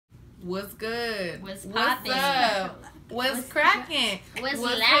What's good? What's poppin'? poppin'? Up? What's cracking? What's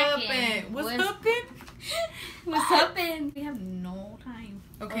lacking? What's hooping? What's hooping? We have no time.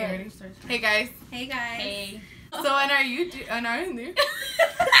 Okay, ready? Hey guys. Hey guys. Hey. So on our YouTube, on our new.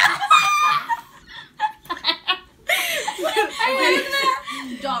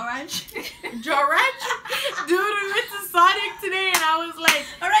 Jaw Ranch. Jaw Ranch? Dude, we went to Sonic today and I was like,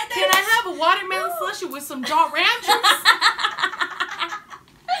 alright, can I have a watermelon slushy with some Jaw Ranchers?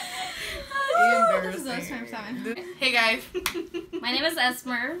 This is us times 7. Hey guys. My name is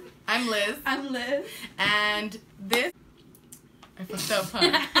Esmer. I'm Liz. I'm Liz. And this... I fucked up, huh?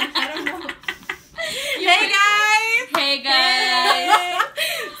 I don't know. Hey guys! Hey guys!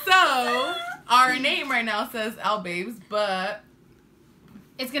 So, our name right now says ELL Babes, but...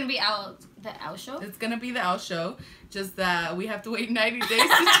 It's gonna be the ELL Show? It's gonna be the ELL Show, just that we have to wait 90 days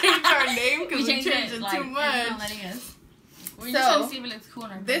to change our name because we changed it too much. We're just trying to see if it looks cool.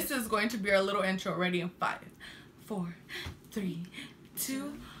 This is going to be our little intro. Ready in 5, 4, 3,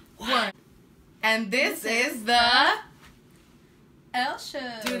 2, 1. And this is the ELL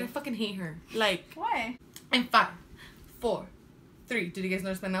Show. Dude, I fucking hate her. Like, why? In 5, 4, 3. Did you guys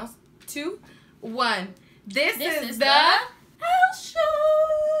notice my nails? 2, 1. This is the ELL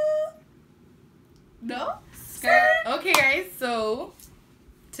Show. No? Skirt. Okay, guys. So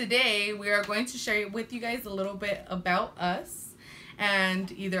today we are going to share with you guys a little bit about us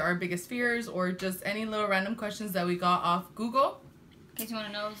and either our biggest fears or just any little random questions that we got off Google. In case you want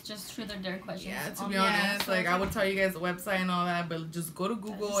to know, it's just truth or dare questions. Yeah, to be honest, like I would tell you guys the website and all that, but just go to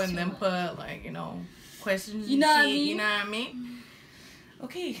Google and then put like, you know, questions. You know what I mean? You know what I mean?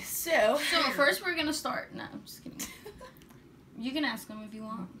 Okay, so first we're gonna start. No, I'm just kidding. You can ask them if you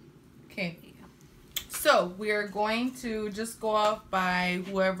want. Okay. So we are going to just go off by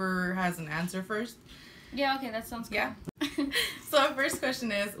whoever has an answer first. Yeah, okay, that sounds good. Yeah. So our first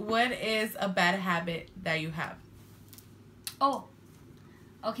question is, what is a bad habit that you have? Oh.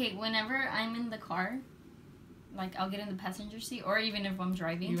 Okay, whenever I'm in the car, like I'll get in the passenger seat, or even if I'm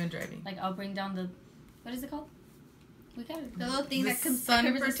driving. Even driving. Like I'll bring down the, what is it called? We got it. The little thing that covers sun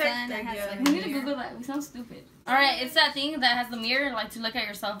the sun protector, that has yeah. like We need to Google that. We sound stupid. Alright, it's that thing that has the mirror, like to look at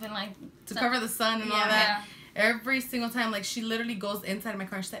yourself and like... To cover the sun and all that. Yeah. Every single time, like she literally goes inside my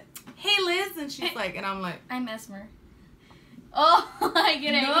car and she's like, hey Liz, and she's like, and I'm like... I'm Esmer. Oh, I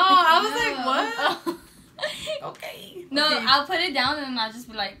get it. No, I was like, what? Okay. No, okay. I'll put it down and then I'll just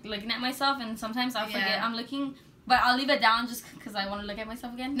be like looking at myself, and sometimes I'll forget I'm looking, but I'll leave it down just because I want to look at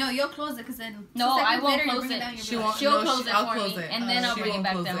myself again. No, you'll close it because then... No, I won't close it. She'll close it for me, and then I'll bring it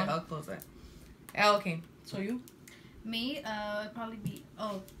back down. I'll close it. Okay, so you? Me, it'd probably be,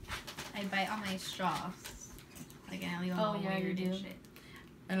 I bite on my straws. Like, I leave them all weird and shit.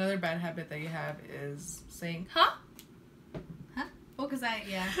 Another bad habit that you have is saying, huh? Huh? Well, because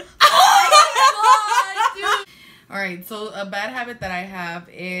yeah. Oh my God, dude. Alright, so a bad habit that I have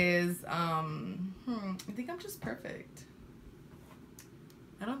is, I think I'm just perfect.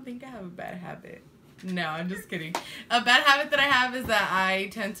 I don't think I have a bad habit. No, I'm just kidding. A bad habit that I have is that I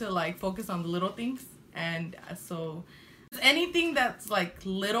tend to like focus on the little things, and so anything that's like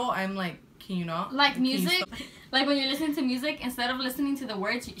little, I'm like, can you not? Like music, like when you're listening to music, instead of listening to the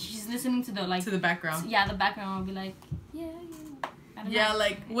words, she's listening to the like to the background. Yeah, the background will be like, yeah. Yeah,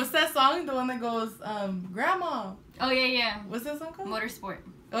 like what's that song? The one that goes, Grandma. Oh yeah. What's that song called? Motorsport.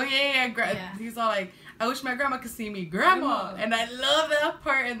 Oh yeah. He's all like, I wish my grandma could see me, Grandma. And I love that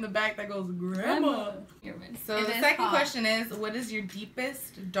part in the back that goes, Grandma. So the second question is, what is your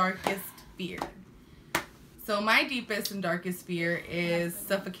deepest, darkest fear? So my deepest and darkest fear is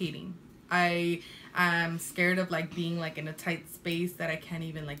suffocating. I'm scared of like being like in a tight space that I can't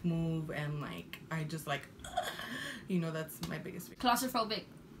even like move, and like I just like, you know, that's my biggest fear. Claustrophobic.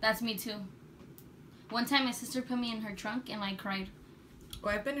 That's me too. One time my sister put me in her trunk and I cried. Oh,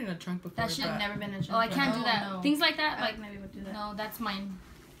 I've been in a trunk before. That shit never been in a trunk. Oh, I can't do that. No. Things like that, like maybe would do that. No, that's mine.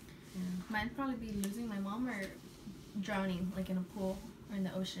 Yeah. Mine'd probably be losing my mom or drowning, like in a pool or in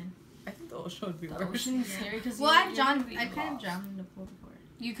the ocean. I think the ocean would be worse. The ocean is scary because I've kind of drowned in the pool before.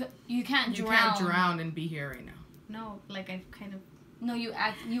 You can't drown. You can't drown and be here right now. No, like I've kind of. No, you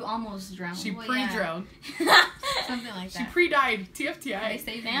almost drowned. She pre-drowned. Something like that. She pre-died.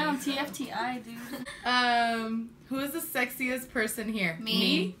 TFTI. Damn, TFTI, dude. Who is the sexiest person here?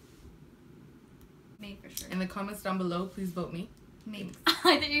 Me for sure. In the comments down below, please vote me. Me.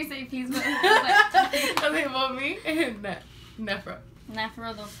 I thought you say please vote. Okay, vote me. Nefra. Nah, for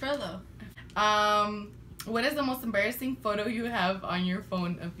real though. What is the most embarrassing photo you have on your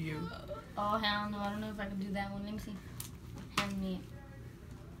phone of you? Oh hell no! I don't know if I can do that one. Let me see. Hand me.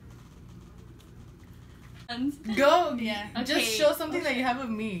 Go. Yeah. Okay. Just show something that you have of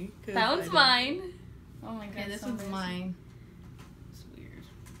me. That one's mine. Oh my god. Okay, this one's mine. It's weird.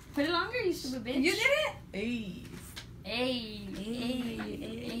 Put it longer, you stupid bitch. You did it. Hey. Hey.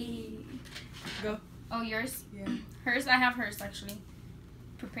 Go. Oh, yours? Yeah. Hers? I have hers actually.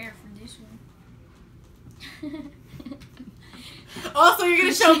 Prepare for this one. Also, you're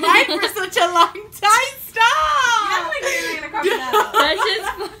gonna show mine for such a long time. Stop! You're gonna copy that out. That's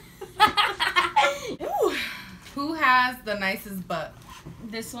just Ooh. Who has the nicest butt?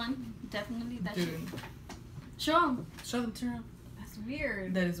 this one. Definitely that Dude. shit. Show them. Show them to her. That's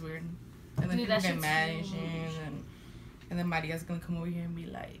weird. That is weird. And then Dude, people that get shit's mad and huge. shit. And then Maria's gonna come over here and be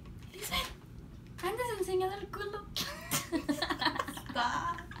like, Lizeth, andas enseñando el culo.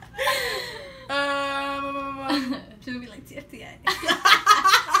 Stop. She'll be like, TFTI.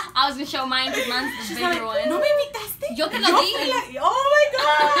 I was gonna show mine because mine's the bigger like, one. no me invitaste. Yo te lo Yo di. fui la- Oh my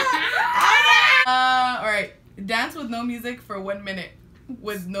god. Alright. Dance with no music for 1 minute.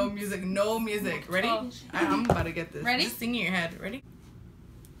 With no music. No music. Ready? Oh. I'm about to get this. Ready? Just sing in your head. Ready?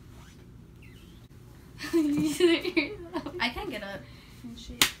 I can't get up. And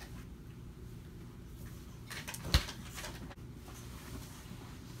shit.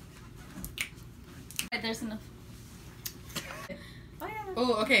 Right, there's enough. Oh yeah.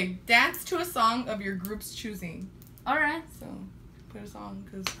 Oh, okay. Dance to a song of your group's choosing. Alright. So, put a song,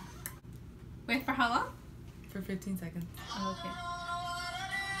 because Wait, for how long? for 15 seconds. Oh,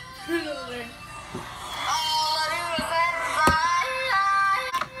 okay.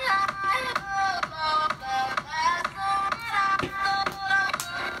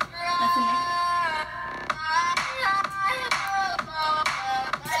 That's enough.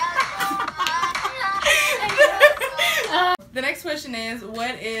 The next question is,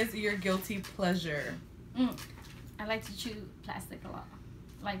 what is your guilty pleasure? I like to chew plastic a lot.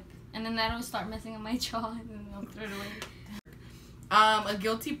 Like, and then that'll start messing up my jaw and then I'll throw it away. A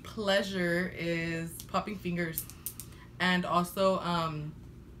guilty pleasure is popping fingers. And also,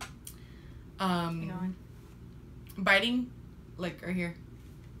 biting, like right here.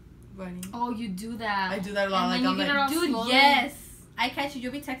 Biting. Oh, you do that. I do that a lot. And Like, then I'm you like, get it all Dude, swollen. yes. I catch you.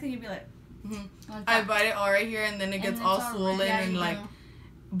 You'll be texting. You'll be like, Like I that. bite it all right here, and then it gets it's all all swollen red. yeah, and you like. know.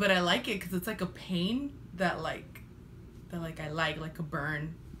 But I like it because it's like a pain that I like a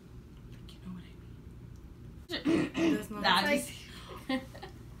burn. Like, you know what I mean? That's not Nah, like- just-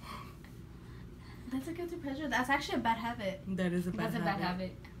 that's a guilty pleasure. That's actually a bad habit. That is a bad That's a bad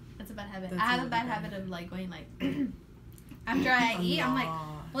habit. That's a bad habit. That's I have a a bad really bad habit of like going like after I eat, I'm like,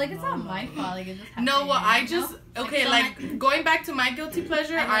 well, like it's not my fault. Like it just happens. No, well, I you just know? okay. so, Like going back to my guilty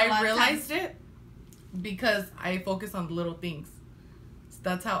pleasure, I know a lot I of realized it because I focus on the little things. So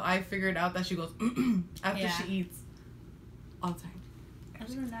that's how I figured out that she goes after Yeah. she eats all the time.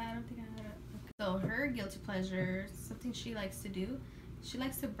 Other than that, I don't think I had it. So her guilty pleasure, something she likes to do, she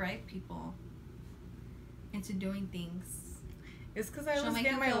likes to bribe people into doing things. It's because I She'll always make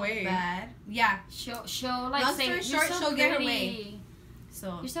get you my feel way. bad. Yeah. She'll like Long say, story you're short, so she'll pretty. get her way.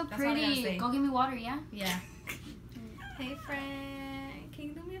 So You're so that's all I gotta pretty. say. Go get me water, yeah? Yeah. Hey friend, can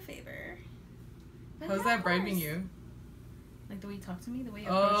you do me a favor? How's Yeah, that of bribing course. you? Like the way you talk to me, the way you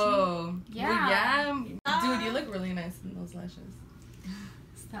approach Oh, Yeah. Well, yeah. Dude, you look really nice in those lashes.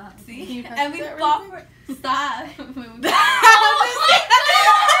 Stop. me. Can See? you pass And me we that fought really for stop.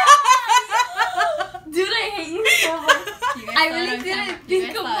 Dude, I hate you so much. You guys I saw really it. didn't You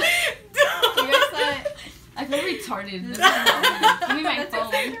think guys of saw it. You it. guys saw it. I feel retarded. Give me my That's phone.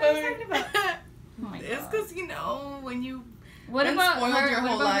 exactly what I was talking about. Oh my It's god. because, you know, when you What been about spoiled her? your What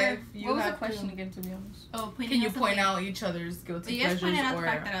whole about her? life, you What was the have question to- again, to be honest? Oh, Can you point out each other's guilty You guys pleasures? pointed out Or the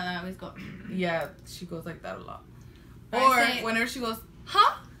fact that I always go. yeah, she goes like that a lot. I Or say- whenever she goes,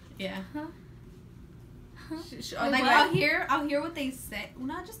 huh? Yeah. She, Like I'll hear what they say. Well,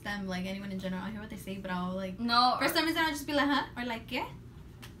 not just them, like anyone in general. I'll hear what they say, but I'll like. No. For some reason, I'll just be like, huh, or like, yeah.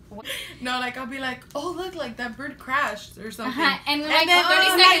 no, like I'll be like, oh look, like that bird crashed or something. And And like then 30 like,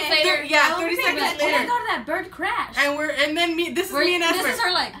 seconds later. yeah, oh, 30 okay, seconds Like, oh my later. god, that bird crashed. And then me, this is me and Esmer. This is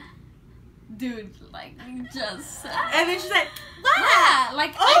her like, dude, like, you just said And then she's like, yeah,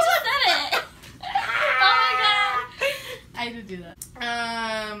 like, Oh I just said it. Oh I do do that.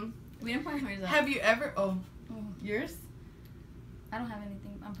 We didn't point hers out. have you ever? Oh, my god. yours? I don't have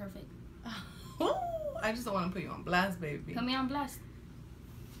anything. I'm perfect. I just don't want to put you on blast, baby. Put me on blast.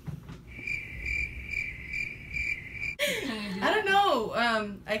 Can you do I don't that? know.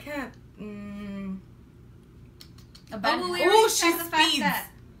 I can't. A bad Oh, we Oh, already she said the fact speeds. that-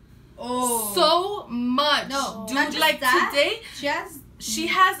 Oh. So much. No, dude, not just like that. today, She has. she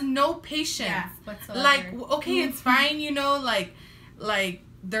has no patience. Yeah. Whatsoever. Like, okay, it's fine, you know, like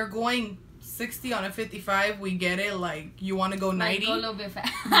they're going 60 on a 55, we get it. Like, you want to go 90. Go a little bit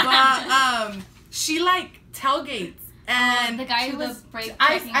fast. But she like tailgates. And the guy who was breaking.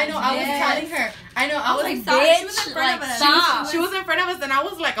 I know. I was telling her. I know. I was like, bitch, she was in front of us. She was in front of us, and I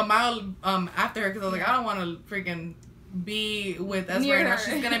was like a mile after her because I was like, I don't want to freaking be with Esmer right now.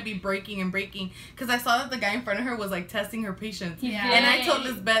 She's gonna be breaking and breaking because I saw that the guy in front of her was like testing her patience. Yeah. And I told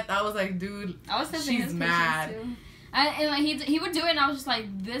Lizbeth, I was like, dude, she's mad. Too. And like he would do it, and I was just like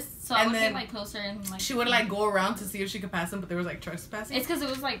this, so I would get like closer and like. She would like go around to see if she could pass him, but there was like trespassing. It's because it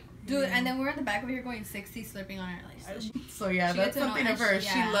was like, dude, and then we were in the back over here going 60, slipping on her like. So yeah, that's something of hers.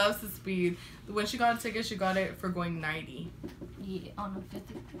 Yeah. She loves the speed. When she got a ticket, she got it for going 90. Yeah, on a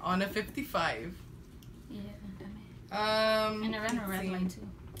 50. On a 55. Yeah. And I ran a red light too.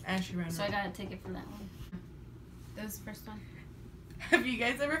 And she ran. So I got a ticket for that one. That was the first one. Have you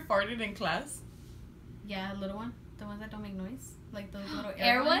guys ever farted in class? Yeah, a little one. The ones that don't make noise, like those little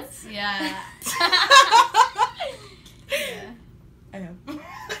air ones. Yeah. Yeah. I have.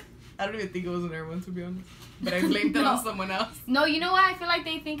 I don't even think it was an air one, to be honest. But I blamed it on someone else. No, you know what? I feel like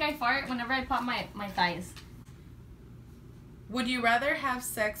they think I fart whenever I pop my thighs. Would you rather have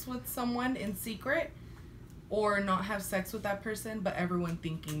sex with someone in secret or not have sex with that person, but everyone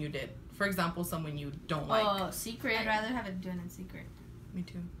thinking you did? For example, someone you don't like. Oh, secret. I'd rather have it done in secret. Me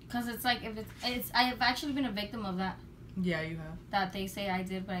too. Because it's like, if it's I've actually been a victim of that. Yeah, you have. That they say I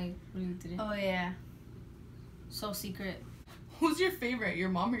did, but I really didn't. Oh, yeah. So secret. Who's your favorite, your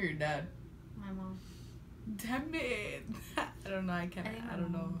mom or your dad? My mom. Damn it. I don't know. I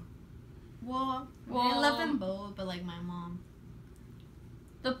don't know. Well, I love them both, but like my mom.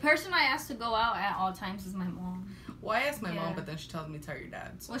 The person I ask to go out at all times is my mom. Well, I asked my mom, but then she tells me to tell your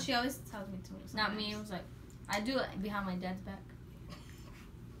dad. So. Well, she always tells me to. Not me. It was like, I do it behind my dad's back.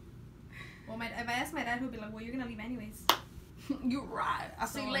 Well, if I ask my dad, he'll be like, well, you're going to leave anyways. You're right. I'll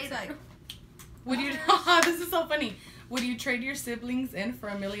see you later. Like, would you... This is so funny. Would you trade your siblings in for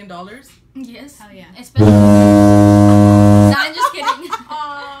 $1 million? Yes. Hell yeah. Especially... No, I'm just kidding.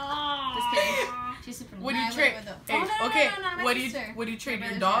 Just kidding. She's super nice. Would you trade... Would you trade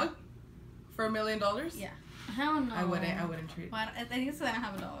your dog for $1 million? Yeah. Hell no. I wouldn't trade. Well, I think it's because I don't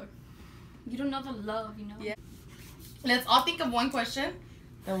have a dog. You don't know the love, you know? Yeah. Let's all think of one question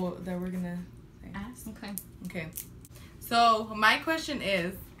that we're gonna ask. Okay. So my question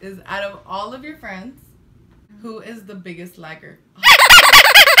is out of all of your friends, who is the biggest lagger?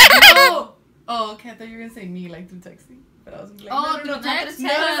 No! Oh, okay. I thought you were gonna say me, like through texting. But I was like, no, text.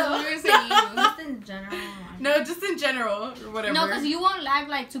 No. We were saying you. Just in general. No, just in general or whatever. No, because you won't lag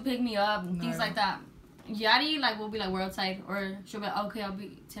like to pick me up and things like that. Yadi like will be like, we're outside, or she'll be like, okay, I'll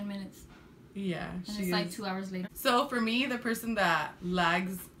be 10 minutes. Yeah, and it's like 2 hours later. So for me, the person that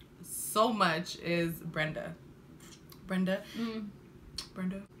lags so much is Brenda. Brenda.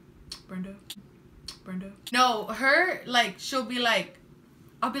 No, her, like, she'll be like,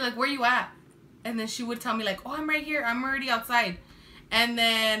 I'll be like, where you at? And then she would tell me like, oh, I'm right here. I'm already outside. And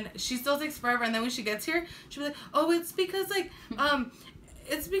then she still takes forever. And then when she gets here, she'll be like, oh, it's because like,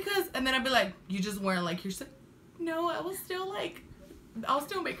 it's because, and then I'd be like, you just weren't like, you're sick. No, I was still like, I'll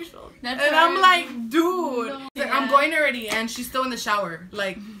still make her show. And I'm like, dude, no. Like, I'm going already, and she's still in the shower.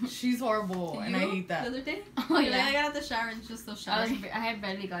 Like, she's horrible, and I hate that. The other day? Oh, yeah. Like, I got out the shower, and she's still showering. I had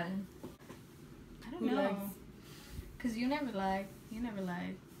barely gotten. I don't know. Because you never lied. You never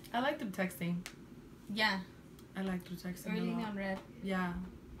lied. I like them texting. Yeah. I like them texting. Or leaving on red. Yeah.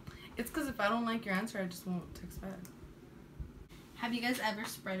 It's because if I don't like your answer, I just won't text back. Have you guys ever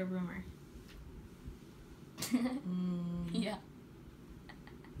spread a rumor? Yeah.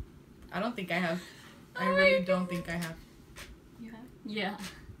 I don't think I have. I really don't think I have. You have? Yeah.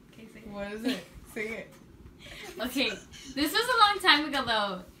 Okay, say it. What is it? Say it. Okay. This was a long time ago,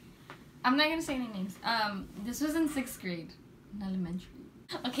 though. I'm not gonna say any names. This was in 6th grade, in elementary.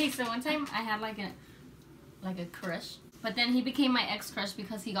 Okay, so one time I had like a crush, but then he became my ex-crush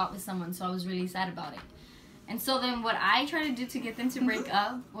because he got with someone, so I was really sad about it. And so then what I tried to do to get them to break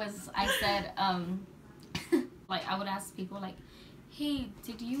up was I said, like I would ask people like, hey,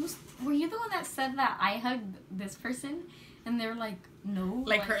 were you the one that said that I hugged this person? And they were like, no.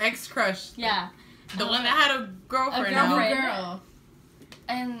 Like her ex-crush. Yeah. The one that had a girlfriend. A girl.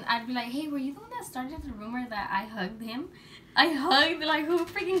 And I'd be like, hey, were you the one that started the rumor that I hugged him? I hugged, like, who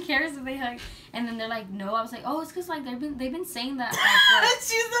freaking cares if they hug? And then they're like, no. I was like, oh, it's because, like, they've been saying that, like,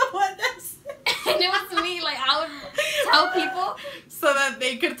 she's the one that's... And it was me, like, I would tell people. So that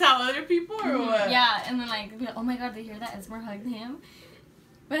they could tell other people, or what? Yeah, and then, like, be like, oh my god, they hear that Esmer hugged him?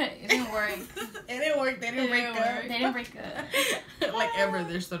 But it didn't work. It didn't work. They didn't break up. They didn't break up. Like, ever.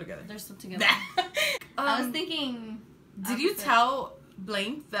 They're still together. They're still together. I was thinking... Did you tell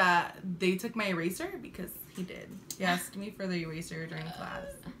blamed that they took my eraser because he did. He asked me for the eraser during class.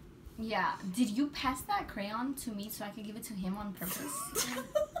 Yeah. Did you pass that crayon to me so I could give it to him on purpose?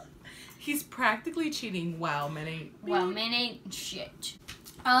 He's practically cheating. Wow, men ain't shit.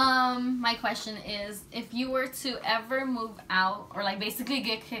 My question is, if you were to ever move out or like basically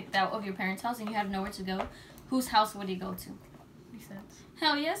get kicked out of your parents' house and you have nowhere to go, whose house would you go to? Lizeth.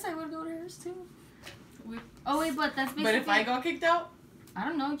 Hell yes, I would go to hers too. Oh wait, but that's basically. But if I got kicked out, I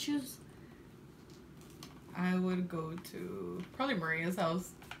don't know. Choose. I would go to probably Maria's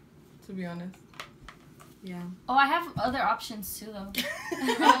house. To be honest. Yeah. Oh, I have other options too, though.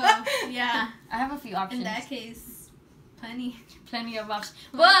 Yeah. I have a few options. In that case, plenty of options.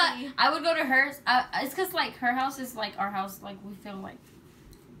 But I would go to hers. It's because like her house is like our house. Like we feel like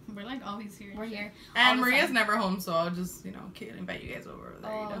we're like always here. We're here. And Maria's never home, so I'll just invite you guys over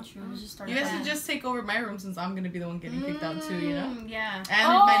there. Oh, you know? true. Just start you guys can just take over my room since I'm gonna be the one getting kicked out too. You know. Yeah. And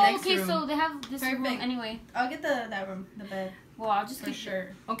my next room. So they have this room anyway. I'll get that room, the bed. Well, I'll just keep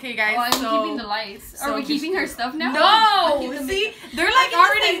sure. Okay, guys. Oh, I'm keeping the lights. Are we keeping her stuff now? No. See, they're like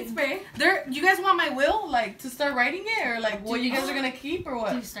already. Spray. You guys want my will, like, to start writing it, or like what you guys are gonna keep, or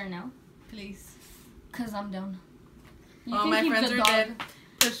what? Do you start now, please? Cause I'm down. Oh, my friends are dead.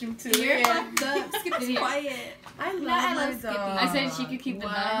 Push him to You're fucked up. Skip is quiet. I love Skippy. I said she could keep the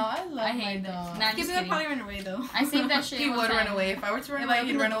dog. I love I hate my dog. Nah, Skippy would probably run away though. I saved that shit. He would run away. If I were to run away,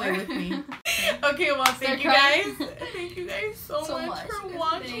 he'd run away with me. Okay, well, thank you guys so much for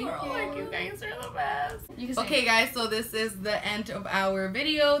watching. Like, you guys are the best. Okay, guys, so this is the end of our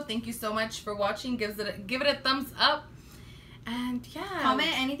video. Thank you so much for watching. Give it a thumbs up. And yeah, comment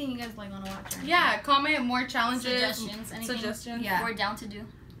anything you guys like want to watch. Yeah, comment more challenges, suggestions. Yeah, we're down to do.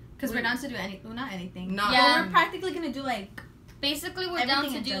 Because we're down to do not anything. No. Yeah, we're practically gonna do like. Basically, we're down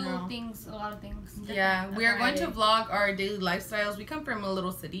to do things, a lot of things. Yeah, we are going to vlog our daily lifestyles. We come from a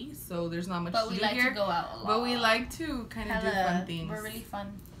little city, so there's not much to do here. But we like to go out a lot. But we like to kind of do fun things. We're really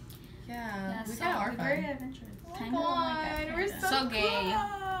fun. Yeah, we kind of are fun. Very adventurous. Kind of like that. We're so gay.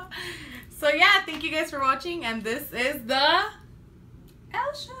 So yeah, thank you guys for watching, and this is the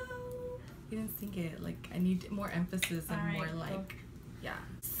ELL Show. You didn't sing it. Like, I need more emphasis and more like, cool. yeah.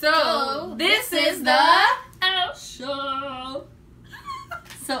 So this is the ELL Show.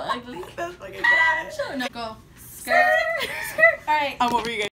 So ugly. That's fucking bad. No, go. Skirt. All right. I'm over you guys.